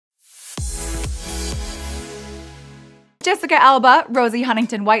Jessica Alba, Rosie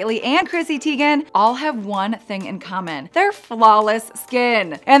Huntington-Whiteley, and Chrissy Teigen all have one thing in common. They're flawless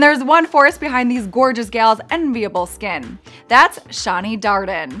skin. And there's one force behind these gorgeous gals' enviable skin. That's Shani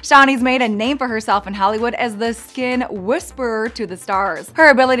Darden. Shani's made a name for herself in Hollywood as the skin whisperer to the stars. Her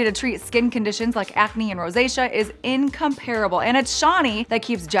ability to treat skin conditions like acne and rosacea is incomparable, and it's Shani that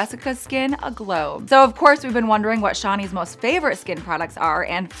keeps Jessica's skin aglow. So of course we've been wondering what Shani's most favorite skin products are,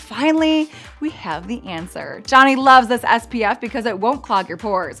 and finally we have the answer. Shani loves this SPF because it won't clog your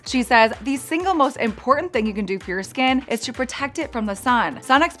pores. She says the single most important thing you can do for your skin is to protect it from the sun.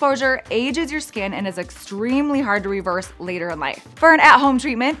 Sun exposure ages your skin and is extremely hard to reverse later in life. For an at-home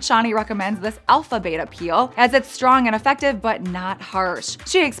treatment, Shani recommends this alpha beta peel as it's strong and effective but not harsh.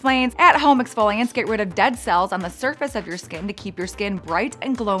 She explains, at-home exfoliants get rid of dead cells on the surface of your skin to keep your skin bright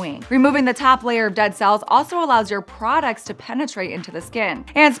and glowing. Removing the top layer of dead cells also allows your products to penetrate into the skin.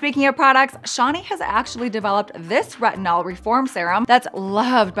 And speaking of products, Shani has actually developed this retinol reform serum that's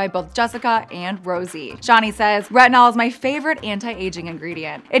loved by both Jessica and Rosie. Shani says, retinol is my favorite anti-aging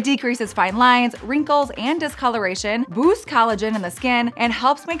ingredient. It decreases fine lines, wrinkles, and discoloration, boosts collagen in the skin, and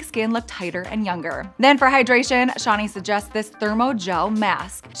helps make skin look tighter and younger. Then for hydration, Shani suggests this thermo gel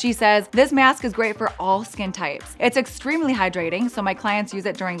mask. She says, this mask is great for all skin types. It's extremely hydrating, so my clients use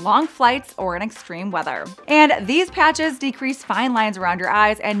it during long flights or in extreme weather. And these patches decrease fine lines around your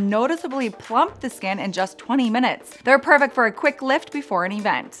eyes and noticeably plump the skin in just 20 minutes. They're perfect for a quick lift before an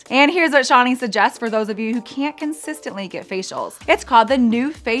event. And here's what Shani suggests for those of you who can't consistently get facials. It's called the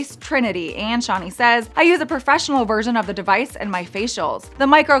New Face Trinity, and Shani says, I use a professional version of the device in my facials. The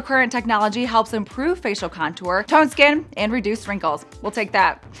microcurrent technology helps improve facial contour, tone skin, and reduce wrinkles. We'll take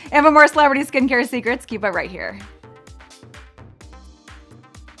that. And for more celebrity skincare secrets, keep it right here.